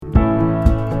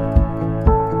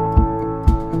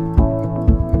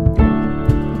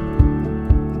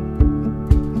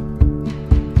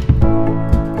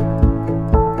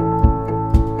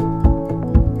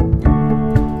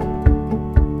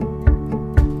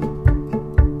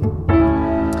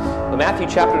Matthew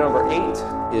chapter number 8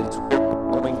 is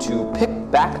going to pick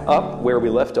back up where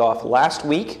we left off last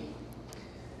week.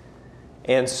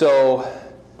 And so,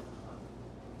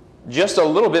 just a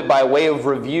little bit by way of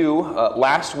review,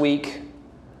 last week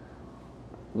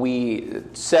we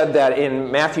said that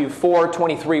in Matthew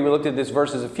 4:23, we looked at this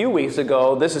verses a few weeks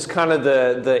ago. This is kind of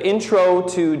the intro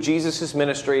to Jesus'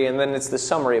 ministry, and then it's the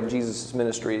summary of Jesus'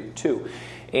 ministry too.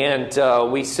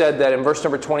 And we said that in verse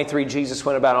number 23, Jesus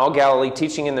went about all Galilee,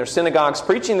 teaching in their synagogues,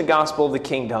 preaching the gospel of the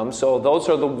kingdom. So those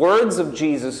are the words of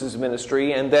Jesus'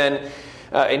 ministry. And then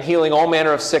in healing all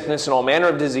manner of sickness and all manner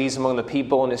of disease among the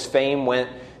people, and his fame went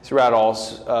throughout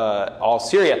all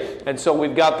Syria. And so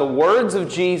we've got the words of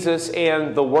Jesus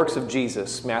and the works of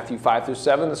Jesus. Matthew 5 through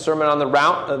 7, the Sermon on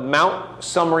the Mount,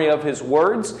 summary of his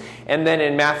words. And then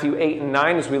in Matthew 8 and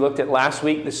 9, as we looked at last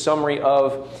week, the summary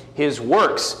of his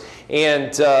works. And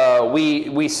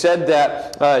we said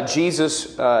that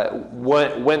Jesus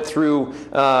went through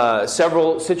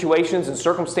several situations and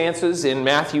circumstances in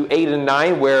Matthew 8 and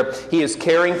 9 where he is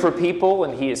caring for people,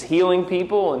 and he is healing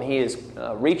people, and he is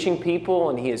reaching people,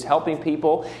 and he is helping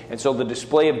people. And so the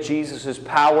display of Jesus'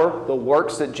 power, the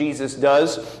works that Jesus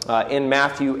does in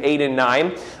Matthew 8 and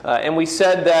 9. And we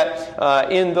said that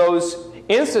in those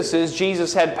instances,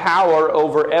 Jesus had power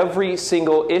over every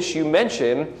single issue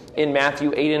mentioned in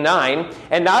Matthew 8 and 9.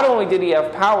 And not only did he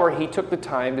have power, he took the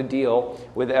time to deal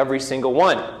with every single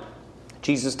one.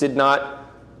 Jesus did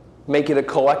not make it a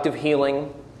collective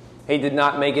healing. He did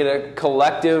not make it a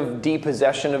collective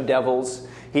depossession of devils.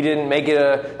 He didn't make it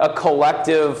a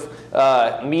collective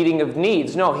meeting of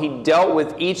needs. No, he dealt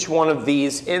with each one of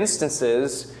these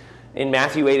instances in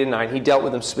Matthew 8 and 9. He dealt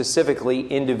with them specifically,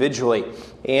 individually.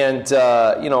 And,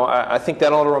 I think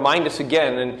that ought to remind us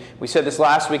again, and we said this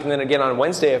last week and then again on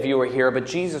Wednesday if you were here, but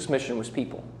Jesus' mission was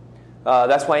people.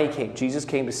 That's why he came. Jesus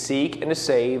came to seek and to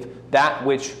save that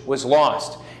which was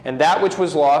lost. And that which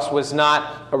was lost was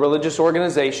not a religious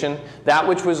organization. That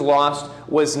which was lost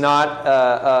was not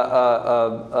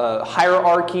a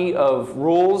hierarchy of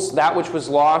rules. That which was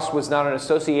lost was not an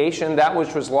association. That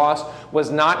which was lost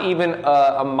was not even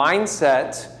a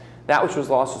mindset. That which was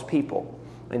lost was people.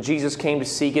 And Jesus came to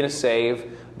seek and to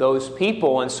save those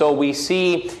people. And so we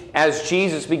see as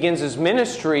Jesus begins his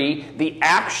ministry, the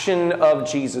action of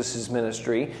Jesus'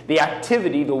 ministry, the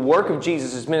activity, the work of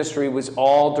Jesus' ministry was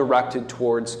all directed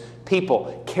towards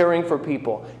people, caring for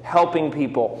people, helping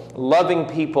people, loving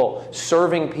people,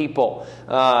 serving people.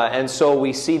 And so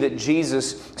we see that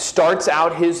Jesus starts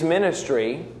out his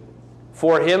ministry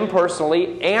for him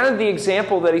personally, and the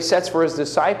example that he sets for his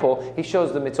disciple, he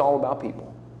shows them it's all about people.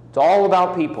 It's all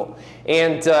about people,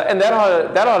 and that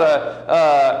ought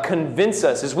to convince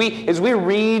us as we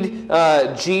read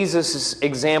Jesus'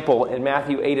 example in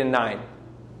Matthew 8 and 9,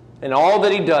 and all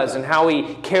that he does, and how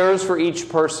he cares for each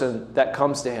person that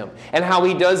comes to him, and how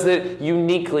he does it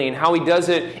uniquely, and how he does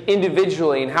it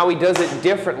individually, and how he does it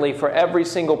differently for every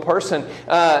single person.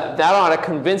 That ought to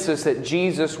convince us that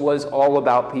Jesus was all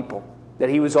about people, that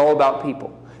he was all about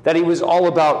people, that he was all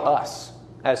about us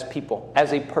as people,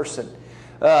 as a person.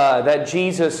 That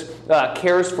Jesus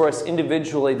cares for us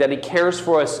individually, that he cares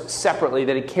for us separately,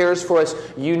 that he cares for us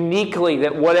uniquely,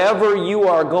 that whatever you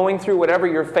are going through, whatever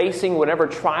you're facing, whatever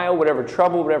trial, whatever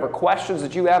trouble, whatever questions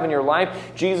that you have in your life,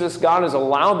 God has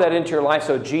allowed that into your life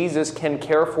so Jesus can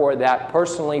care for that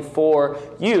personally for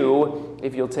you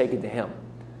if you'll take it to him.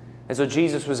 And so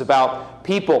Jesus was about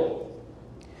people.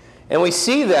 And we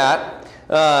see that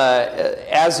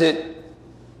as it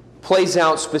plays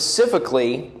out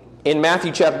specifically in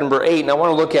Matthew chapter number 8, and I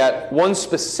want to look at one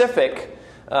specific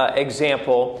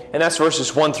example, and that's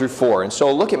verses 1 through 4. And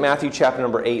so look at Matthew chapter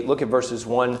number 8, look at verses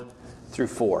 1 through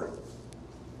 4.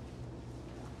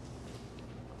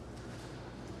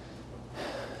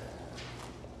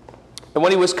 And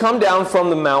when he was come down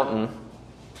from the mountain,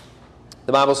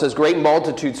 the Bible says, great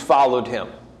multitudes followed him.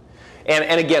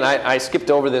 And again, I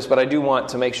skipped over this, but I do want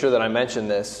to make sure that I mention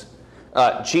this.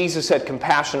 Jesus had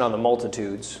compassion on the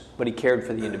multitudes, but he cared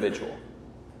for the individual.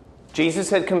 Jesus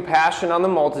had compassion on the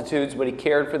multitudes, but he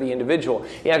cared for the individual.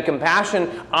 He had compassion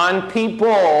on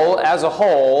people as a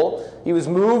whole. He was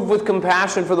moved with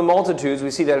compassion for the multitudes.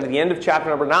 We see that at the end of chapter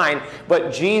number 9.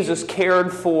 But Jesus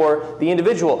cared for the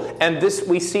individual. And this,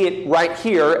 we see it right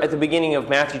here at the beginning of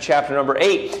Matthew chapter number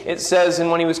 8. It says, and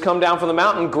when he was come down from the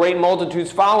mountain, great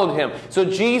multitudes followed him. So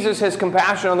Jesus has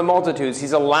compassion on the multitudes.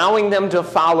 He's allowing them to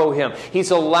follow him.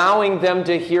 He's allowing them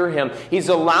to hear him. He's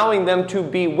allowing them to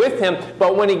be with him.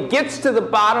 But when he gets to the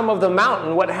bottom of the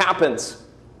mountain, what happens?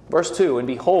 Verse 2, and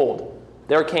behold,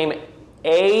 there came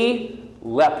a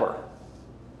leper.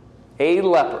 A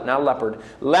leper, not leopard.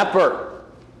 Leper.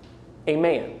 A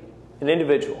man. an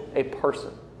individual, a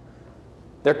person.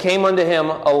 There came unto him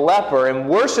a leper and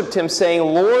worshipped him, saying,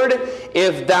 Lord,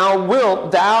 if thou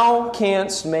wilt, thou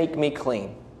canst make me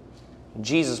clean.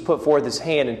 Jesus put forth his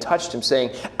hand and touched him,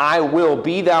 saying, I will,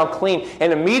 be thou clean.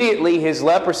 And immediately his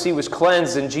leprosy was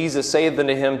cleansed, and Jesus saith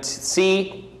unto him,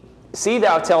 See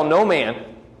thou tell no man,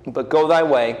 but go thy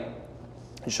way,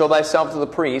 and show thyself to the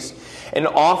priest, and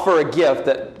offer a gift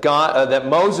that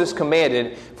Moses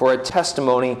commanded for a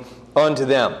testimony unto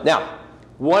them. Now,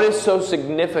 what is so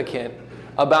significant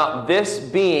about this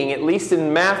being, at least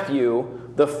in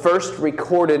Matthew, the first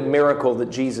recorded miracle that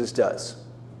Jesus does?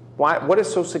 What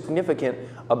is so significant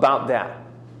about that?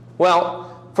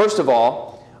 Well, first of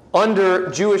all, under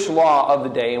Jewish law of the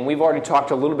day, and we've already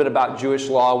talked a little bit about Jewish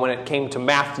law when it came to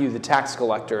Matthew, the tax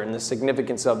collector, and the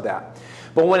significance of that.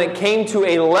 But when it came to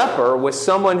a leper, with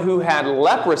someone who had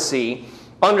leprosy,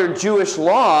 under Jewish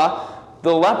law,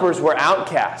 the lepers were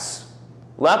outcasts.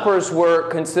 Lepers were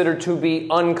considered to be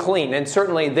unclean, and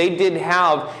certainly they did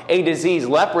have a disease,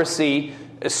 leprosy,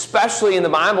 especially in the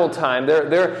Bible time.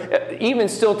 Even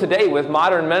still today with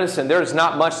modern medicine, there's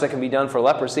not much that can be done for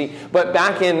leprosy. But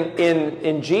back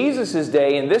in Jesus'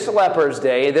 day, in this leper's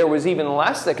day, there was even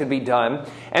less that could be done.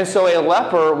 And so a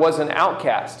leper was an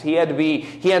outcast. He had to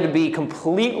be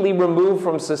completely removed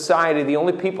from society. The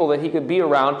only people that he could be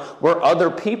around were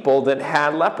other people that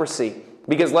had leprosy,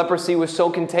 because leprosy was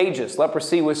so contagious.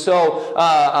 Leprosy was so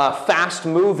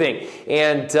fast-moving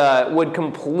and would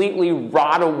completely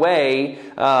rot away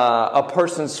a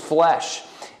person's flesh.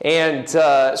 And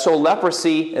so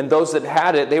leprosy, and those that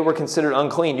had it, they were considered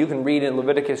unclean. You can read in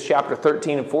Leviticus chapter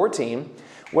 13 and 14,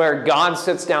 where God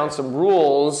sets down some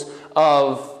rules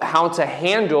of how to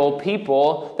handle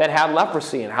people that had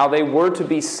leprosy and how they were to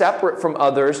be separate from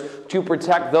others to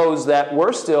protect those that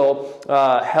were still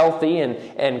healthy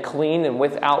and clean and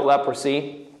without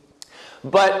leprosy.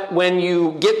 But when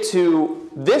you get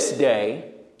to this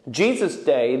day, Jesus'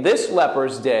 day, this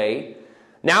leper's day,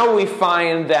 now we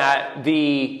find that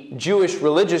the Jewish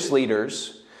religious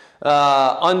leaders,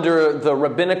 under the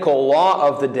rabbinical law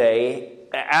of the day,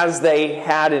 as they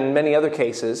had in many other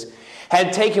cases,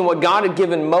 had taken what God had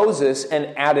given Moses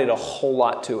and added a whole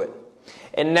lot to it.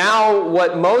 And now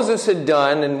what Moses had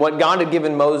done and what God had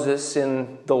given Moses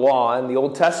in the law, in the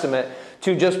Old Testament,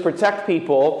 to just protect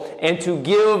people and to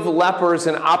give lepers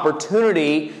an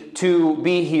opportunity to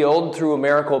be healed through a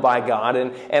miracle by God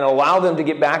and allow them to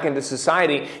get back into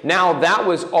society. Now that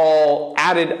was all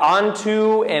added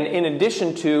onto and in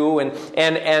addition to,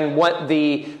 and what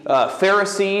the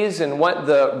Pharisees and what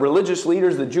the religious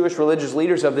leaders, the Jewish religious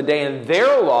leaders of the day and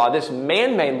their law, this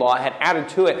man-made law, had added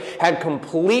to it, had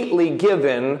completely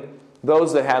given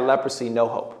those that had leprosy no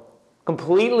hope.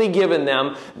 Completely given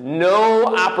them no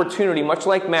opportunity, much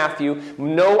like Matthew,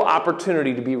 no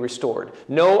opportunity to be restored.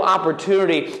 No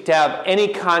opportunity to have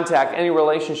any contact, any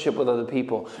relationship with other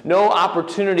people. No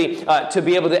opportunity to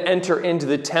be able to enter into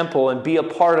the temple and be a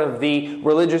part of the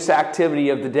religious activity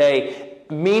of the day,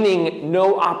 meaning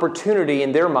no opportunity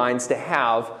in their minds to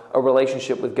have a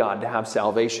relationship with God, to have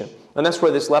salvation. And that's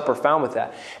where this leper found with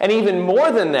that. And even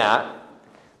more than that,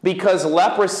 because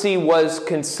leprosy was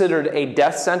considered a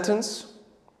death sentence,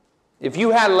 if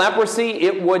you had leprosy,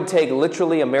 it would take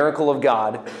literally a miracle of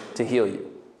God to heal you.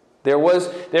 There was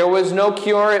no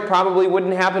cure. It probably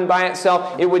wouldn't happen by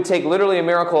itself. It would take literally a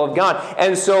miracle of God.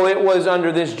 And so it was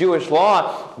under this Jewish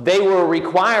law,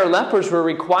 lepers were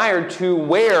required to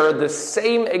wear the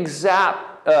same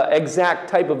exact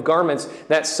type of garments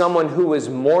that someone who was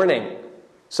mourning,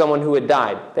 someone who had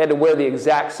died. They had to wear the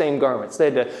exact same garments.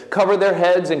 They had to cover their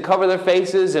heads and cover their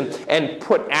faces and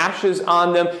put ashes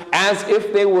on them as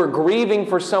if they were grieving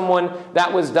for someone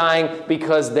that was dying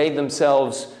because they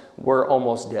themselves were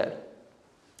almost dead.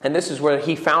 And this is where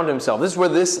he found himself. This is where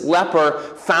this leper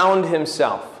found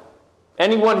himself.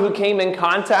 Anyone who came in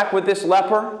contact with this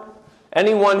leper,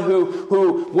 anyone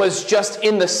who was just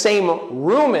in the same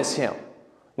room as him,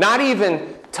 not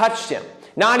even touched him,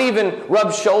 not even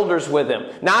rubbed shoulders with him,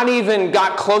 not even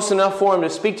got close enough for him to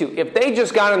speak to. If they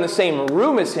just got in the same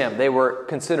room as him, they were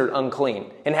considered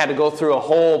unclean and had to go through a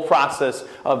whole process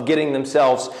of getting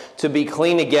themselves to be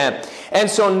clean again. And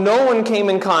so no one came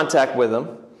in contact with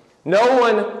them. No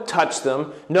one touched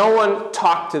them. No one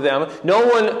talked to them. No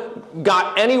one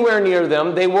got anywhere near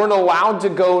them. They weren't allowed to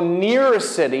go near a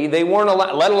city. They weren't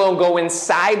allowed, let alone go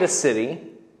inside a city.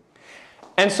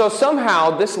 And so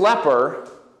somehow this leper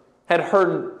had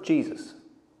heard Jesus.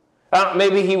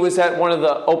 Maybe he was at one of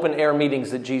the open-air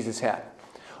meetings that Jesus had.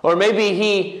 Or maybe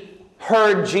he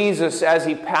heard Jesus as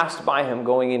he passed by him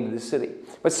going into the city.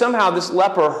 But somehow this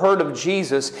leper heard of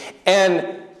Jesus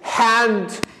and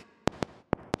had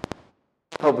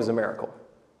a hope was a miracle.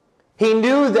 He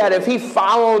knew that if he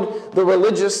followed the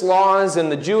religious laws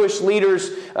and the Jewish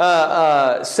leaders'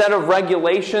 set of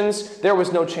regulations, there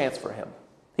was no chance for him.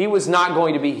 He was not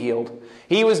going to be healed.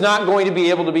 He was not going to be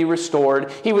able to be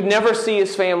restored. He would never see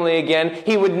his family again.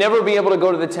 He would never be able to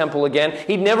go to the temple again.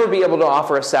 He'd never be able to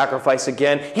offer a sacrifice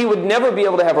again. He would never be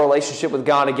able to have a relationship with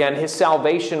God again. His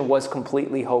salvation was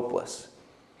completely hopeless.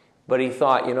 But he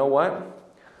thought, you know what?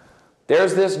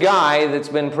 There's this guy that's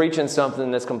been preaching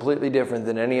something that's completely different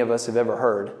than any of us have ever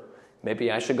heard.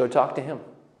 Maybe I should go talk to him.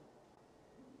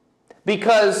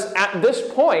 Because at this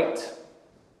point,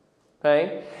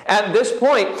 there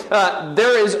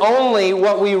is only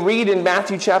what we read in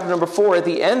Matthew chapter number 4 at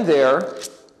the end there.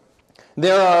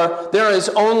 There is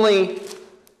only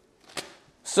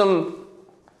some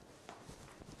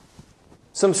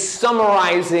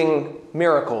summarizing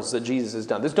miracles that Jesus has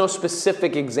done. There's no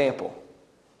specific example.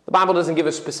 The Bible doesn't give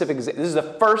a specific example. This is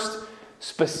the first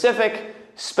specific,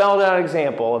 spelled out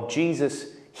example of Jesus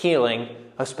healing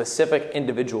a specific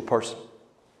individual person.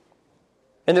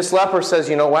 And this leper says,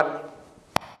 you know what?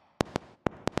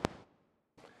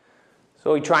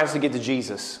 So he tries to get to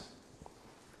Jesus.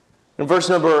 In verse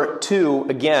number 2,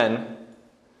 again,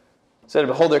 it said,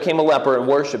 behold, there came a leper and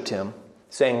worshipped him,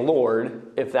 saying,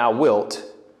 Lord, if thou wilt,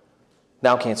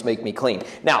 thou canst make me clean.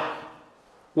 Now,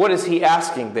 what is he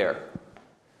asking there?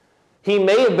 He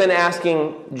may have been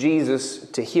asking Jesus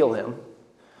to heal him.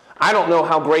 I don't know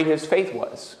how great his faith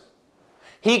was.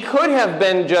 He could have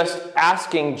been just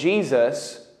asking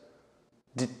Jesus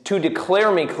to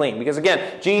declare me clean. Because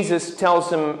again, Jesus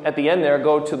tells him at the end there,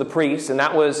 go to the priest. And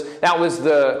that was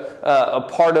a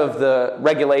part of the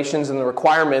regulations and the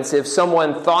requirements. If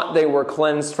someone thought they were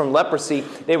cleansed from leprosy,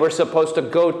 they were supposed to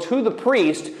go to the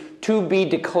priest to be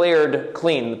declared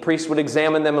clean. The priest would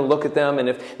examine them and look at them, and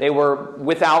if they were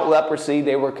without leprosy,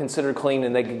 they were considered clean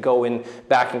and they could go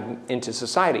back into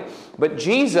society. But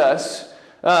Jesus,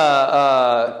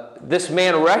 this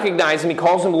man recognized him. He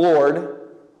calls him Lord,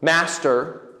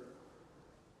 Master.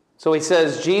 So he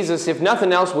says, Jesus, if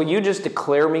nothing else, will you just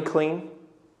declare me clean?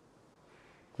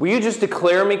 Will you just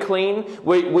declare me clean?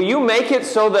 Will you make it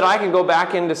so that I can go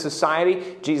back into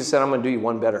society? Jesus said, I'm going to do you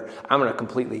one better. I'm going to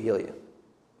completely heal you.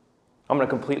 I'm going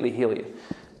to completely heal you.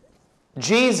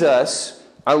 Jesus,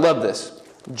 I love this.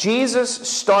 Jesus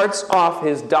starts off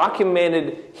his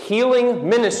documented healing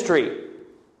ministry,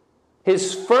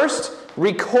 his first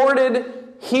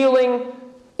recorded healing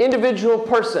individual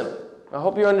person. I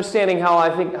hope you're understanding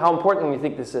how important we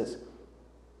think this is.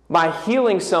 By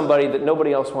healing somebody that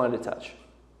nobody else wanted to touch.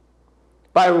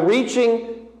 By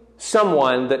reaching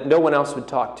someone that no one else would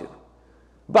talk to.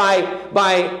 By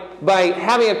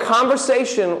having a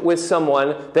conversation with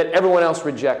someone that everyone else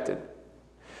rejected.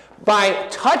 By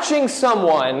touching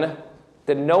someone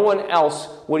that no one else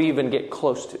would even get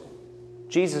close to.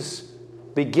 Jesus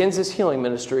begins his healing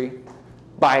ministry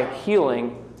by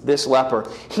healing this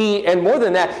leper. And more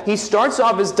than that, he starts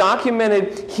off his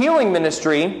documented healing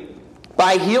ministry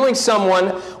by healing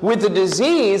someone with the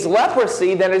disease,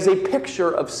 leprosy, that is a picture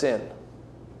of sin.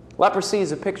 Leprosy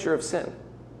is a picture of sin.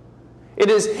 It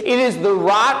is the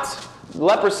rot.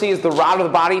 Leprosy is the rot of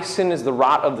the body. Sin is the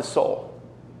rot of the soul.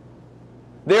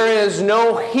 There is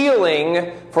no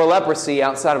healing for leprosy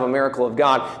outside of a miracle of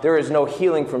God. There is no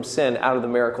healing from sin out of the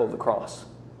miracle of the cross.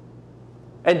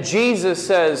 And Jesus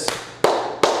says,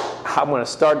 I'm going to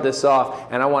start this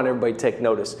off, and I want everybody to take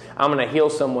notice. I'm going to heal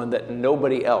someone that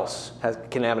nobody else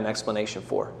can have an explanation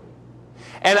for.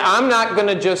 And I'm not going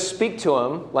to just speak to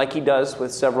him like he does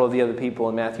with several of the other people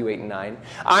in Matthew 8 and 9.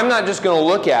 I'm not just going to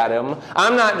look at him.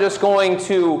 I'm going to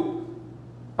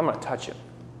touch him.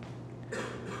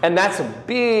 And that's a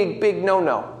big, big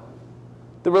no-no.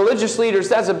 The religious leaders,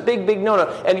 that's a big, big no-no.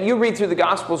 And you read through the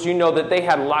Gospels, you know that they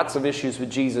had lots of issues with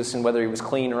Jesus and whether he was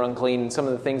clean or unclean and some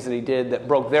of the things that he did that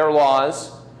broke their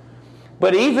laws.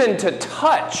 But even to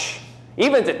touch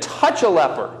a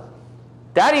leper,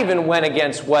 that even went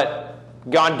against what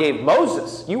God gave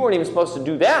Moses. You weren't even supposed to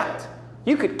do that.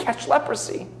 You could catch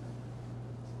leprosy.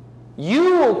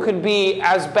 You could be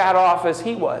as bad off as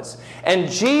he was. And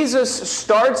Jesus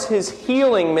starts his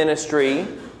healing ministry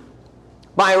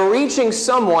by reaching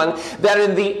someone that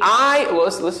in the eye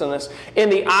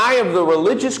of the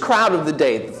religious crowd of the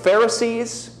day, the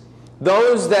Pharisees,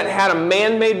 those that had a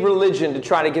man-made religion to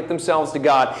try to get themselves to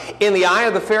God, in the eye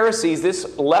of the Pharisees,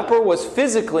 this leper was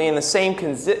physically in the same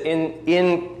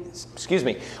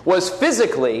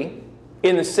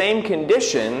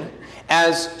condition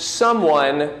as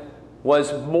someone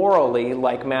was morally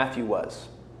like Matthew was.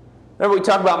 Remember we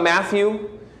talked about Matthew?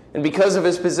 And because of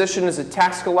his position as a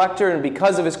tax collector, and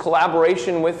because of his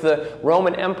collaboration with the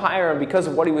Roman Empire, and because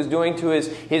of what he was doing to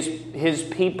his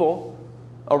people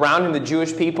around him, the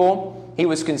Jewish people, he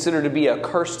was considered to be a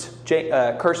cursed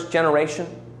generation.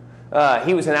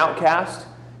 He was an outcast.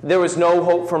 There was no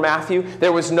hope for Matthew.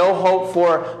 There was no hope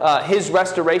for his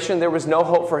restoration. There was no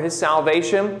hope for his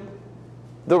salvation.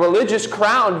 The religious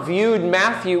crowd viewed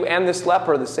Matthew and this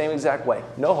leper the same exact way.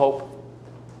 No hope.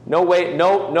 No way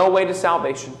to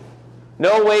salvation.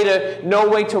 No way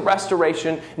to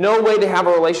restoration. No way to have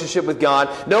a relationship with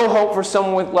God. No hope for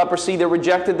someone with leprosy. They're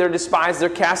rejected, they're despised, they're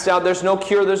cast out. There's no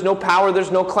cure, there's no power,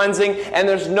 there's no cleansing, and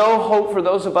there's no hope for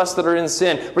those of us that are in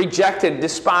sin. Rejected,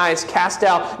 despised, cast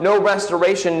out, no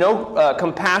restoration, no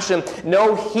compassion,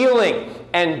 no healing.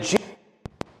 And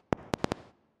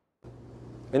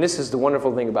this is the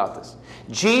wonderful thing about this.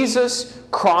 Jesus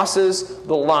crosses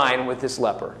the line with this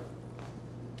leper.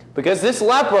 Because this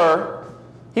leper,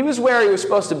 he was where he was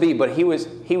supposed to be, but he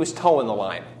was towing the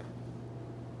line.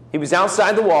 He was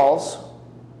outside the walls.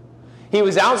 He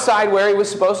was outside where he was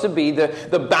supposed to be,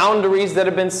 the boundaries that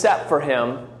had been set for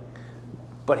him.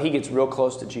 But he gets real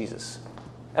close to Jesus.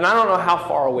 And I don't know how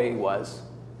far away he was.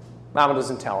 Bible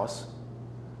doesn't tell us.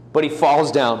 But he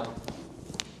falls down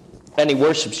and he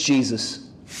worships Jesus.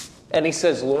 And he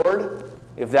says, Lord,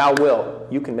 if thou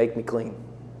wilt, you can make me clean.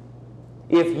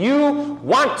 If you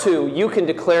want to, you can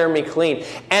declare me clean.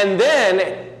 And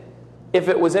then, if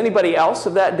it was anybody else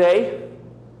of that day, it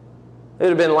would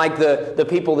have been like the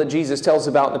people that Jesus tells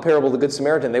about in the parable of the Good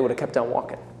Samaritan. They would have kept on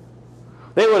walking.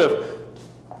 They would have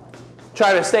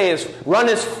tried to run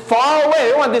as far away. They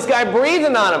don't want this guy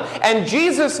breathing on them. And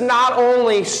Jesus not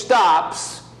only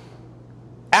stops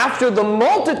after the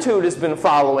multitude has been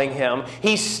following him,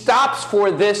 he stops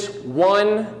for this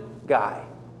one guy.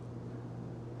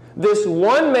 This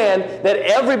one man that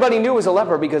everybody knew was a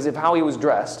leper because of how he was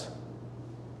dressed.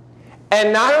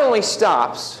 And not only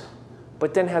stops,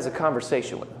 but then has a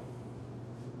conversation with him.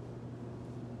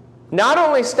 Not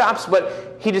only stops,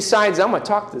 but he decides, I'm going to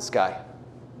talk to this guy.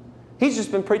 He's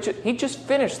just been preaching. He just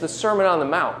finished the Sermon on the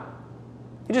Mount.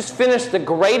 He just finished the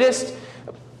greatest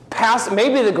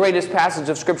maybe the greatest passage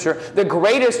of Scripture, the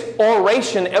greatest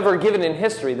oration ever given in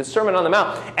history, the Sermon on the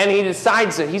Mount. And he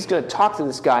decides that he's going to talk to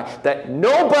this guy that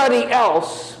nobody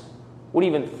else would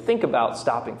even think about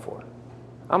stopping for.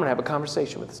 I'm going to have a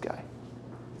conversation with this guy.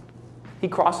 He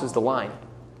crosses the line.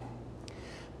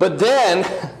 But then,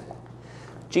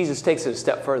 Jesus takes it a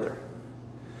step further.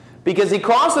 Because he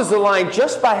crosses the line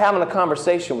just by having a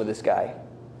conversation with this guy.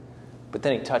 But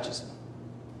then he touches him.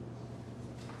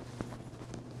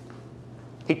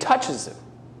 He touches him.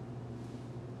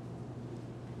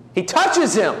 He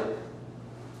touches him.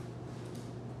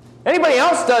 Anybody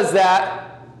else does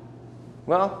that,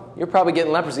 well, you're probably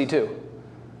getting leprosy too.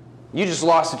 You just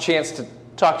lost a chance to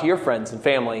talk to your friends and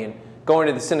family and go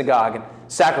into the synagogue and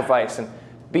sacrifice and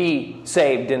be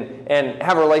saved and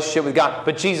have a relationship with God.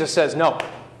 But Jesus says, no.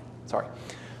 Sorry.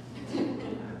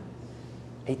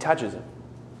 He touches him.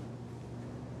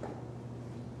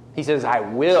 He says, I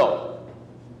will.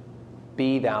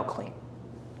 Be thou clean.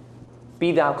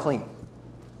 Be thou clean.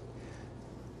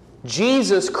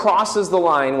 Jesus crosses the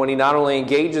line when he not only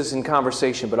engages in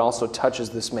conversation, but also touches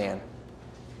this man.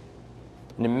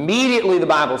 And immediately the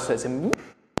Bible says,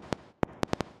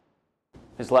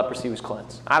 his leprosy was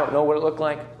cleansed. I don't know what it looked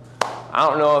like. I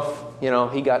don't know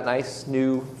if, he got nice,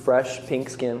 new, fresh, pink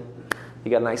skin. He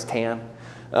got a nice tan.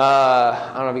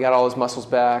 I don't know if he got all his muscles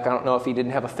back. I don't know if he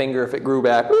didn't have a finger, if it grew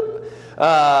back.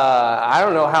 I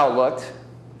don't know how it looked.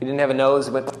 He didn't have a nose,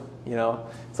 but,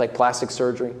 it's like plastic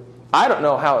surgery. I don't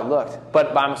know how it looked, but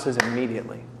the Bible says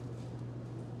immediately.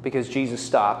 Because Jesus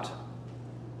stopped,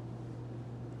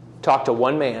 talked to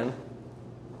one man,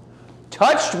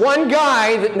 touched one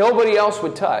guy that nobody else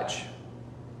would touch,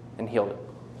 and healed him.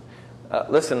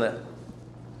 Listen,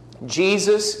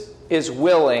 Jesus is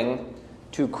willing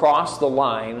to cross the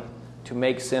line to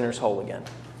make sinners whole again.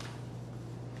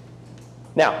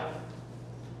 Now,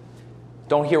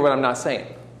 don't hear what I'm not saying.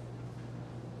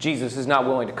 Jesus is not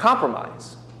willing to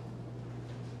compromise.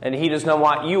 And he does not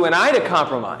want you and I to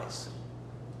compromise.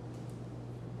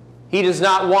 He does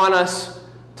not want us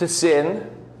to sin.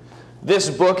 This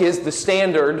book is the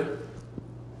standard.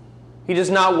 He does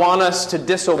not want us to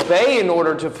disobey in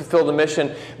order to fulfill the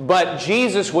mission, but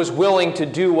Jesus was willing to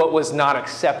do what was not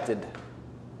accepted.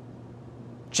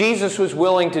 Jesus was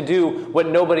willing to do what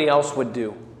nobody else would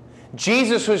do.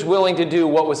 Jesus was willing to do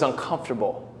what was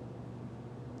uncomfortable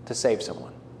to save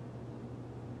someone.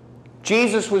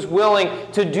 Jesus was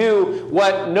willing to do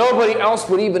what nobody else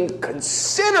would even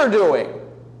consider doing.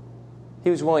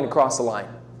 He was willing to cross the line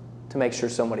to make sure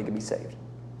somebody could be saved.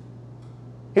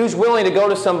 He was willing to go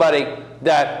to somebody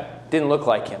that didn't look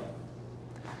like him.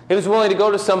 He was willing to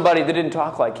go to somebody that didn't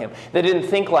talk like him, that didn't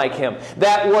think like him,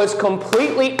 that was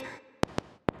completely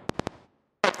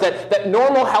that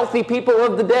normal, healthy people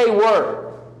of the day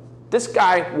were. This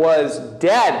guy was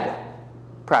dead,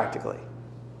 practically.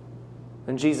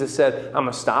 And Jesus said, I'm going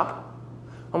to stop.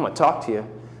 I'm going to talk to you.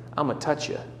 I'm going to touch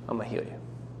you. I'm going to heal you.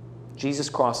 Jesus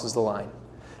crosses the line.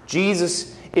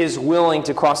 Jesus is willing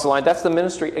to cross the line. That's the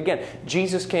ministry. Again,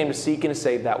 Jesus came to seek and to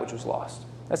save that which was lost.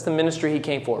 That's the ministry he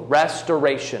came for.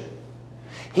 Restoration.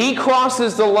 He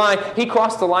crosses the line. He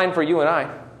crossed the line for you and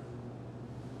I.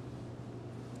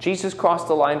 Jesus crossed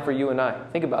the line for you and I.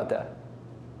 Think about that.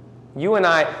 You and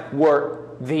I were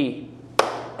the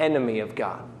enemy of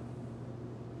God.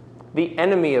 The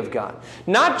enemy of God.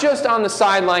 Not just on the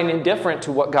sideline, indifferent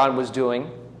to what God was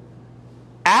doing,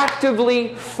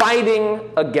 actively fighting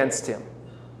against him.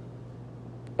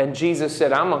 And Jesus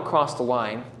said, I'm going to cross the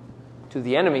line to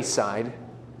the enemy's side,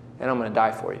 and I'm going to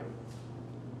die for you.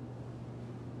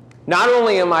 Not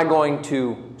only am I going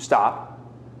to stop,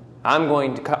 I'm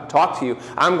going to talk to you,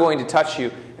 I'm going to touch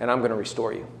you, and I'm going to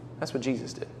restore you. That's what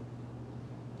Jesus did.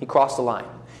 He crossed the line.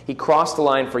 He crossed the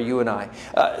line for you and I.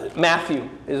 Matthew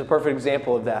is a perfect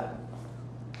example of that.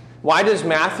 Why does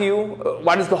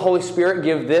the Holy Spirit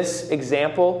give this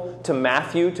example to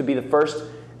Matthew to be the first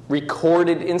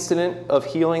recorded incident of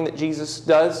healing that Jesus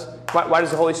does? Why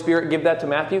does the Holy Spirit give that to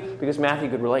Matthew? Because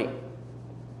Matthew could relate.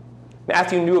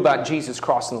 Matthew knew about Jesus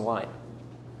crossing the line.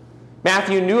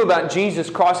 Matthew knew about Jesus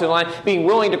crossing the line, being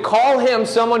willing to call him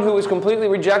someone who was completely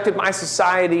rejected by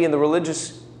society and the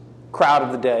religious crowd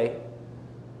of the day.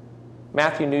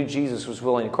 Matthew knew Jesus was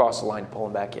willing to cross the line and pull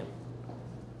him back in.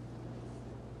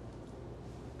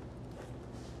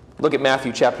 Look at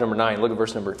Matthew chapter number 9. Look at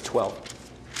verse number 12.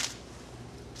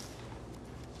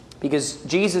 Because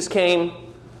Jesus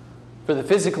came for the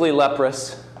physically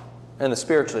leprous and the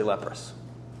spiritually leprous.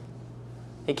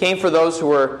 He came for those who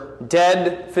were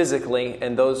dead physically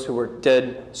and those who were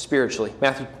dead spiritually.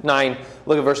 Matthew 9,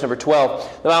 look at verse number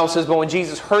 12. The Bible says, but when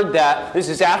Jesus heard that, this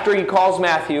is after he calls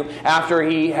Matthew, after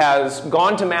he has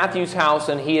gone to Matthew's house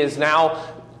and he is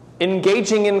now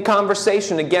engaging in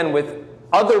conversation again with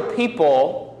other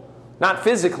people, not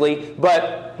physically,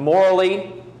 but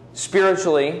morally,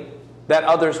 spiritually, that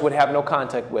others would have no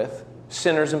contact with,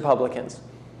 sinners and publicans.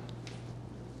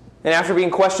 And after being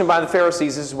questioned by the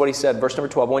Pharisees, this is what he said, verse number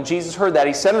 12. When Jesus heard that,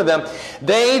 he said unto them,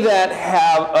 They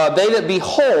that be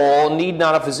whole need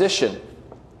not a physician,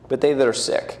 but they that are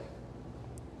sick.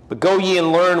 But go ye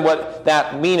and learn what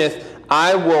that meaneth.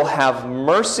 I will have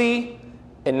mercy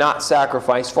and not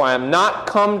sacrifice, for I am not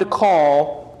come to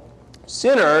call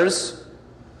sinners,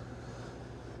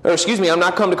 I'm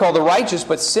not come to call the righteous,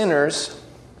 but sinners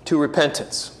to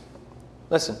repentance.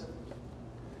 Listen.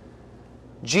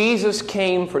 Jesus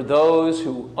came for those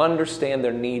who understand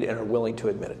their need and are willing to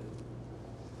admit it.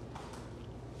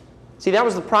 See, that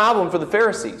was the problem for the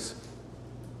Pharisees.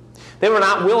 They were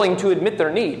not willing to admit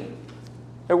their need.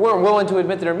 They weren't willing to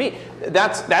admit their need.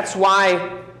 That's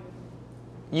why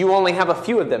you only have a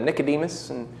few of them,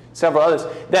 Nicodemus and several others,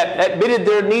 that admitted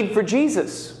their need for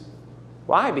Jesus.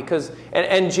 Why? Because,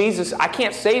 and Jesus, I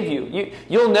can't save you.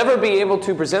 You'll never be able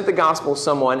to present the gospel to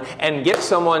someone and get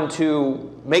someone to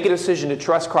make a decision to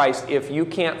trust Christ if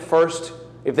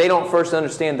they don't first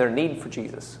understand their need for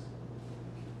Jesus.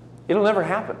 It'll never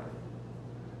happen.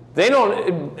 If they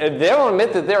don't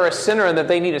admit that they're a sinner and that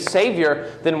they need a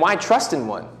Savior, then why trust in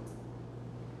one?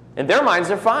 In their minds,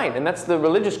 they're fine. And that's the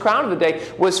religious crowd of the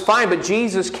day was fine. But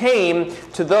Jesus came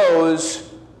to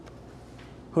those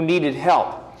who needed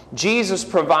help. Jesus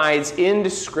provides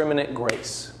indiscriminate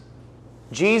grace.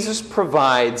 Jesus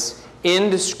provides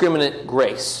indiscriminate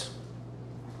grace.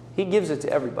 He gives it to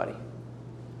everybody.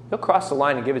 He'll cross the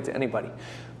line and give it to anybody.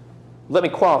 Let me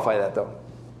qualify that, though.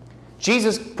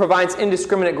 Jesus provides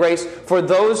indiscriminate grace for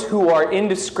those who are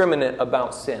indiscriminate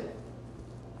about sin.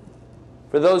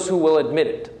 For those who will admit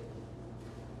it.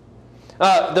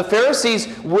 The Pharisees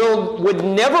would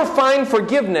never find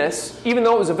forgiveness, even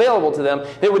though it was available to them.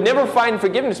 They would never find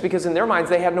forgiveness because in their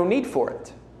minds they had no need for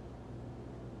it.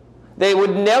 They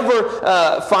would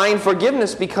never find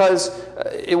forgiveness because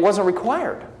it wasn't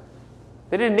required.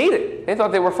 They didn't need it. They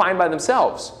thought they were fine by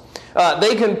themselves.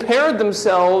 They compared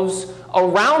themselves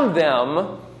around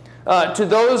them to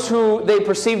those who they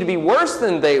perceived to be worse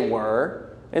than they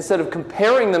were, instead of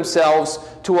comparing themselves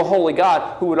to a holy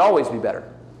God who would always be better.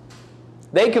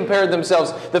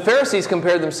 The Pharisees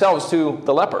compared themselves to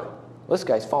the leper. This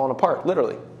guy's falling apart,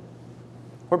 literally.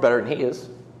 We're better than he is.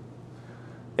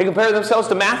 They compared themselves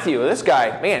to Matthew. This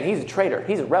guy, man, he's a traitor.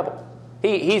 He's a rebel.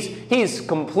 He's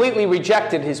completely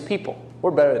rejected his people.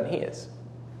 we're better than he is.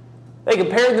 They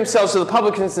compared themselves to the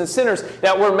publicans and sinners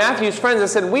that were Matthew's friends and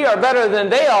said, we are better than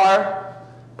they are.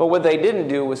 But what they didn't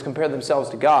do was compare themselves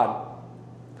to God,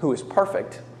 who is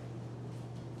perfect.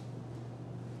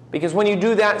 Because when you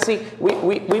do that, see,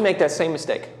 we make that same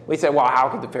mistake. We say, well, how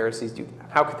could the Pharisees do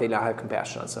that? How could they not have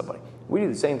compassion on somebody? We do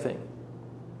the same thing.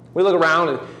 We look around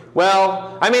and,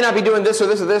 well, I may not be doing this or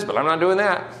this or this, but I'm not doing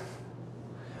that.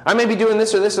 I may be doing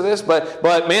this or this or this, but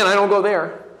man, I don't go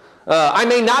there. I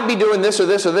may not be doing this or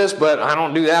this or this, but I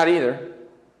don't do that either.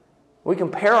 We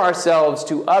compare ourselves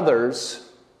to others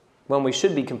when we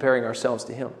should be comparing ourselves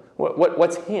to him.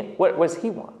 What's him? What does he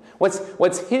want?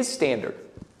 What's his standard?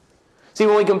 See,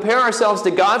 when we compare ourselves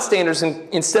to God's standards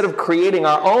instead of creating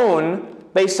our own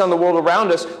based on the world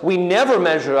around us, we never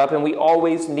measure up and we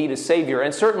always need a Savior.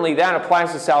 And certainly that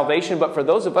applies to salvation, but for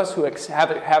those of us who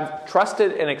have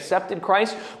trusted and accepted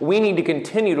Christ, we need to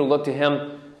continue to look to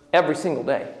him every single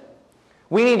day.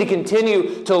 We need to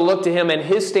continue to look to him and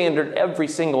his standard every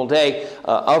single day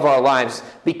of our lives,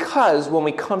 because when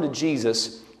we come to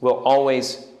Jesus, we'll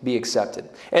always be accepted.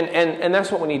 And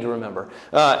that's what we need to remember.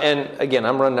 And again,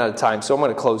 I'm running out of time, so I'm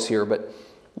going to close here. But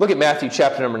look at Matthew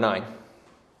chapter number 9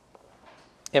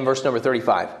 and verse number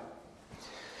 35.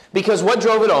 Because what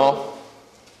drove it all,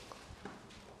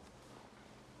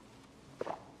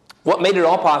 what made it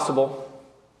all possible,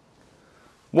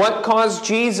 what caused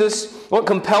Jesus, what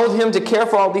compelled him to care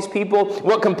for all these people,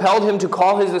 what compelled him to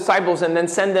call his disciples and then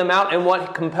send them out, and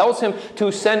what compels him to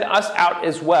send us out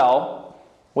as well,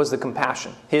 was the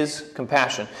compassion, his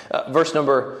compassion. Verse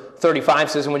number 35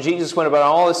 says, and when Jesus went about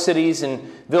all the cities and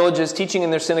villages, teaching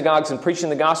in their synagogues and preaching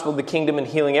the gospel of the kingdom and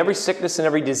healing every sickness and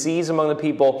every disease among the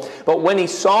people. But when he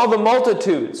saw the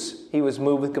multitudes, he was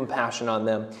moved with compassion on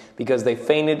them, because they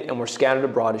fainted and were scattered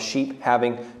abroad as sheep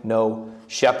having no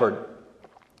shepherd.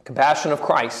 Compassion of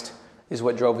Christ is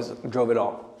what drove it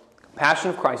all. Compassion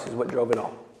of Christ is what drove it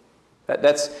all.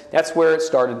 That's where it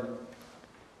started.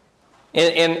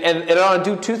 And it ought to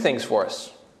do two things for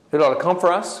us. It ought to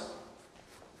comfort us,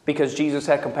 because Jesus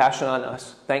had compassion on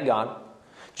us. Thank God.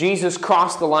 Jesus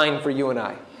crossed the line for you and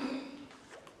I.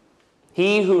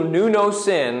 He who knew no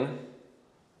sin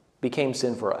became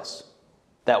sin for us,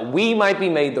 that we might be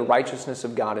made the righteousness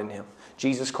of God in him.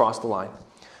 Jesus crossed the line.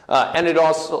 And it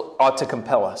also ought to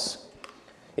compel us.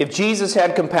 If Jesus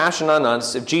had compassion on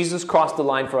us, if Jesus crossed the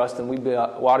line for us, then we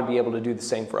ought to be able to do the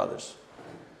same for others.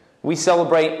 We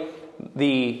celebrate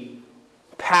the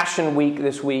Passion Week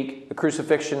this week, the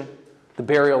crucifixion, the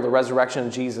burial, the resurrection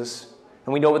of Jesus,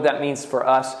 and we know what that means for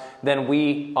us, then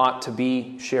we ought to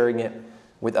be sharing it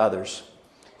with others.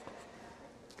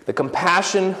 The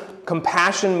compassion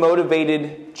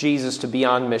motivated Jesus to be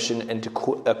on mission and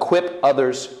to equip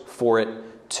others for it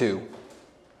too.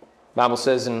 The Bible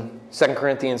says in 2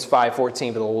 Corinthians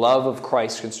 5:14, but the love of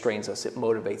Christ constrains us. It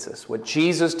motivates us. What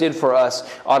Jesus did for us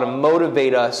ought to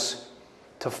motivate us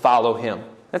to follow him.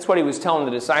 That's what he was telling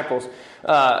the disciples.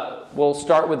 We'll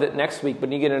start with it next week, but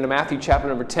when you get into Matthew chapter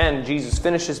number 10, Jesus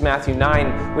finishes Matthew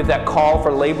 9 with that call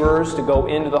for laborers to go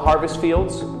into the harvest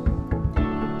fields.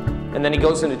 And then he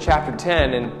goes into chapter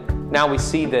 10, and now we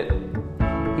see that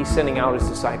he's sending out his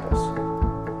disciples.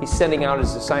 He's sending out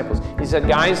his disciples. He said,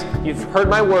 guys, you've heard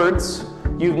my words.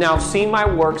 You've now seen my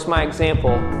works, my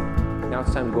example. Now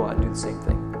it's time to go out and do the same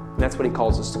thing. And that's what he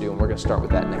calls us to do, and we're going to start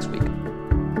with that next week.